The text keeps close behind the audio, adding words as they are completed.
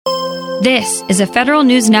This is a Federal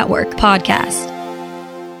News Network podcast.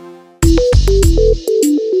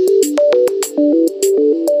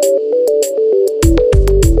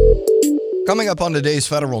 Coming up on today's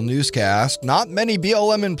Federal Newscast, not many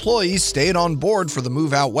BLM employees stayed on board for the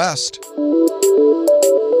move out west.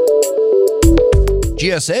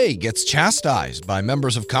 GSA gets chastised by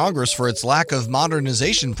members of Congress for its lack of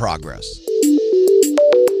modernization progress.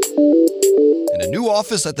 And a new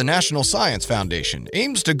office at the National Science Foundation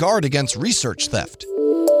aims to guard against research theft.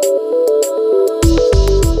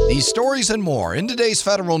 These stories and more in today's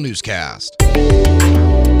Federal Newscast.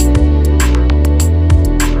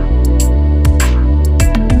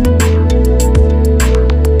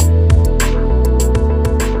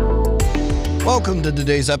 Welcome to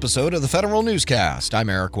today's episode of the Federal Newscast. I'm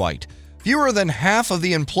Eric White. Fewer than half of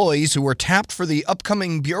the employees who were tapped for the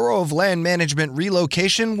upcoming Bureau of Land Management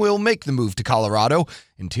relocation will make the move to Colorado.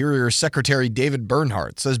 Interior Secretary David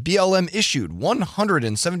Bernhardt says BLM issued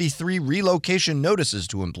 173 relocation notices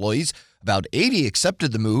to employees. About 80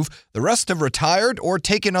 accepted the move. The rest have retired or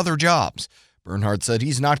taken other jobs. Bernhardt said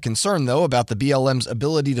he's not concerned, though, about the BLM's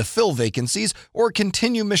ability to fill vacancies or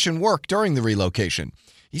continue mission work during the relocation.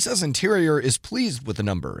 He says Interior is pleased with the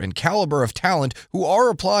number and caliber of talent who are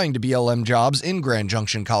applying to BLM jobs in Grand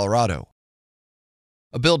Junction, Colorado.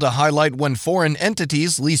 A bill to highlight when foreign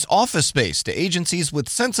entities lease office space to agencies with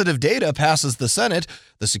sensitive data passes the Senate.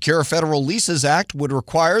 The Secure Federal Leases Act would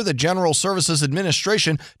require the General Services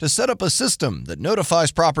Administration to set up a system that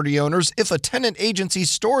notifies property owners if a tenant agency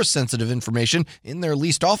stores sensitive information in their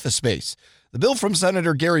leased office space. The bill from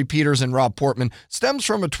Senator Gary Peters and Rob Portman stems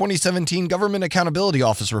from a 2017 Government Accountability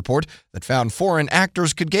Office report that found foreign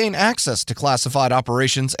actors could gain access to classified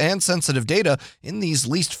operations and sensitive data in these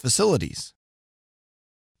leased facilities.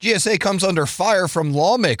 GSA comes under fire from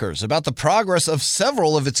lawmakers about the progress of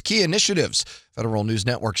several of its key initiatives. Federal News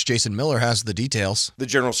Network's Jason Miller has the details. The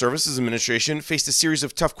General Services Administration faced a series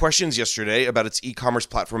of tough questions yesterday about its e-commerce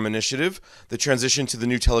platform initiative, the transition to the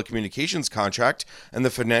new telecommunications contract, and the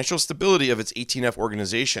financial stability of its 18F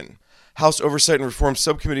organization. House Oversight and Reform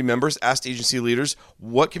Subcommittee members asked agency leaders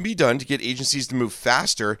what can be done to get agencies to move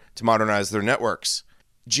faster to modernize their networks.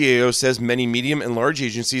 GAO says many medium and large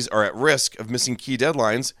agencies are at risk of missing key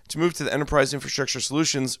deadlines to move to the Enterprise Infrastructure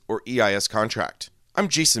Solutions, or EIS, contract. I'm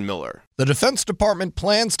Jason Miller. The Defense Department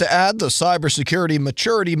plans to add the Cybersecurity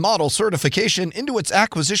Maturity Model certification into its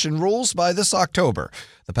acquisition rules by this October.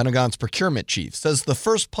 The Pentagon's procurement chief says the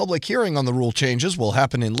first public hearing on the rule changes will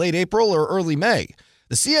happen in late April or early May.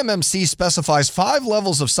 The CMMC specifies 5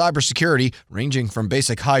 levels of cybersecurity, ranging from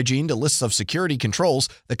basic hygiene to lists of security controls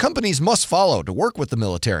that companies must follow to work with the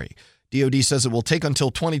military. DoD says it will take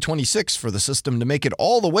until 2026 for the system to make it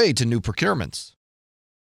all the way to new procurements.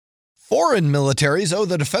 Foreign militaries owe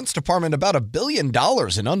the Defense Department about $1 billion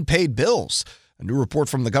in unpaid bills. A new report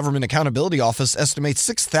from the Government Accountability Office estimates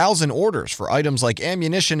 6,000 orders for items like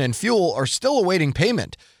ammunition and fuel are still awaiting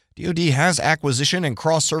payment. DoD has acquisition and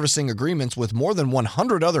cross-servicing agreements with more than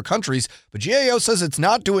 100 other countries, but GAO says it's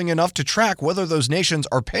not doing enough to track whether those nations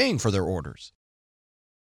are paying for their orders.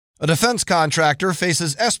 A defense contractor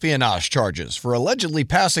faces espionage charges for allegedly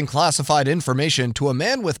passing classified information to a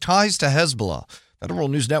man with ties to Hezbollah. Federal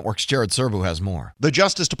News Network's Jared Serbu has more. The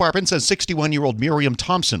Justice Department says 61-year-old Miriam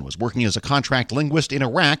Thompson was working as a contract linguist in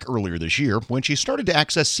Iraq earlier this year when she started to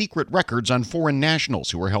access secret records on foreign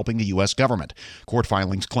nationals who were helping the U.S. government. Court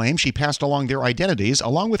filings claim she passed along their identities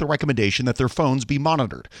along with a recommendation that their phones be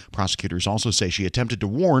monitored. Prosecutors also say she attempted to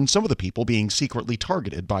warn some of the people being secretly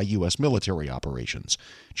targeted by U.S. military operations.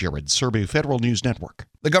 Jared Serbu, Federal News Network.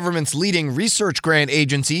 The government's leading research grant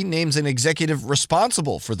agency names an executive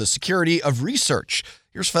responsible for the security of research.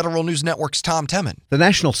 Here's Federal News Network's Tom Temin. The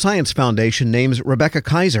National Science Foundation names Rebecca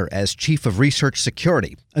Kaiser as Chief of Research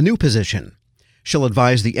Security, a new position. She'll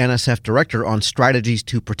advise the NSF director on strategies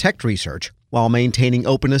to protect research while maintaining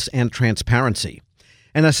openness and transparency.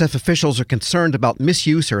 NSF officials are concerned about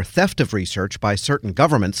misuse or theft of research by certain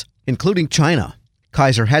governments, including China.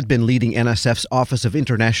 Kaiser had been leading NSF's Office of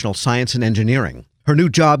International Science and Engineering. Her new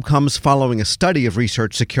job comes following a study of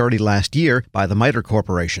research security last year by the MITRE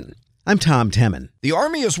Corporation. I'm Tom Temin. The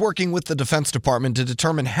Army is working with the Defense Department to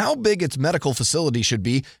determine how big its medical facility should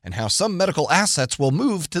be and how some medical assets will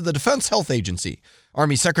move to the Defense Health Agency.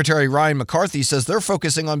 Army Secretary Ryan McCarthy says they're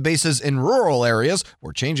focusing on bases in rural areas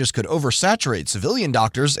where changes could oversaturate civilian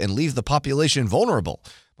doctors and leave the population vulnerable.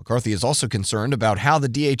 McCarthy is also concerned about how the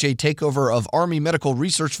DHA takeover of Army medical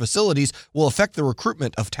research facilities will affect the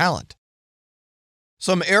recruitment of talent.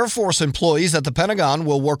 Some Air Force employees at the Pentagon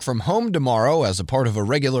will work from home tomorrow as a part of a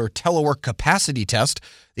regular telework capacity test.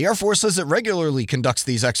 The Air Force says it regularly conducts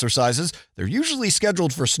these exercises. They're usually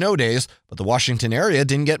scheduled for snow days, but the Washington area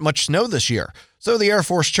didn't get much snow this year. So the Air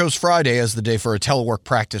Force chose Friday as the day for a telework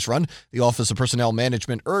practice run. The Office of Personnel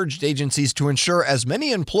Management urged agencies to ensure as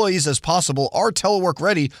many employees as possible are telework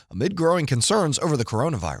ready amid growing concerns over the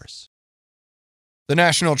coronavirus. The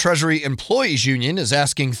National Treasury Employees Union is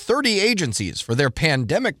asking 30 agencies for their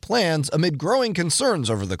pandemic plans amid growing concerns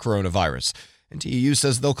over the coronavirus. NTEU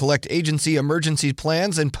says they'll collect agency emergency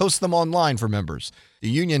plans and post them online for members. The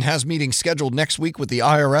union has meetings scheduled next week with the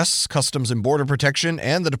IRS, Customs and Border Protection,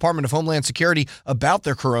 and the Department of Homeland Security about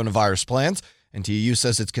their coronavirus plans. NTEU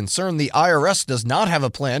says it's concerned the IRS does not have a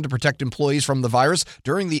plan to protect employees from the virus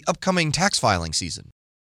during the upcoming tax filing season.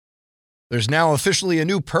 There's now officially a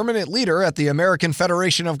new permanent leader at the American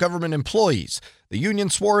Federation of Government Employees. The union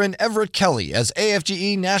swore in Everett Kelly as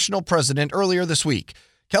AFGE National President earlier this week.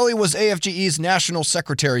 Kelly was AFGE's National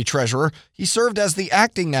Secretary-Treasurer. He served as the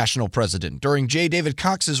acting National President during J. David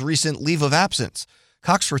Cox's recent leave of absence.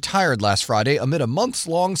 Cox retired last Friday amid a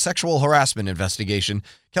months-long sexual harassment investigation.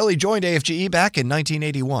 Kelly joined AFGE back in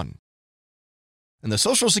 1981. And the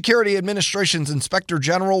Social Security Administration's Inspector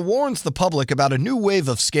General warns the public about a new wave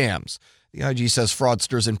of scams. The IG says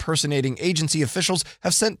fraudsters impersonating agency officials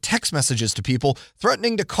have sent text messages to people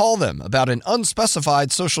threatening to call them about an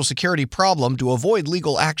unspecified Social Security problem to avoid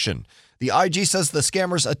legal action. The IG says the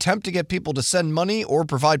scammers attempt to get people to send money or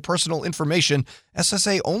provide personal information.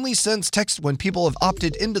 SSA only sends text when people have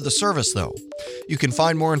opted into the service, though. You can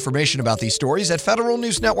find more information about these stories at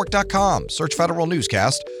federalnewsnetwork.com. Search Federal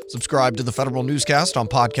Newscast. Subscribe to the Federal Newscast on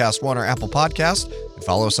Podcast One or Apple Podcasts. And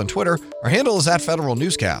follow us on Twitter. Our handle is @Federal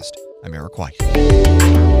Newscast. I'm Eric White.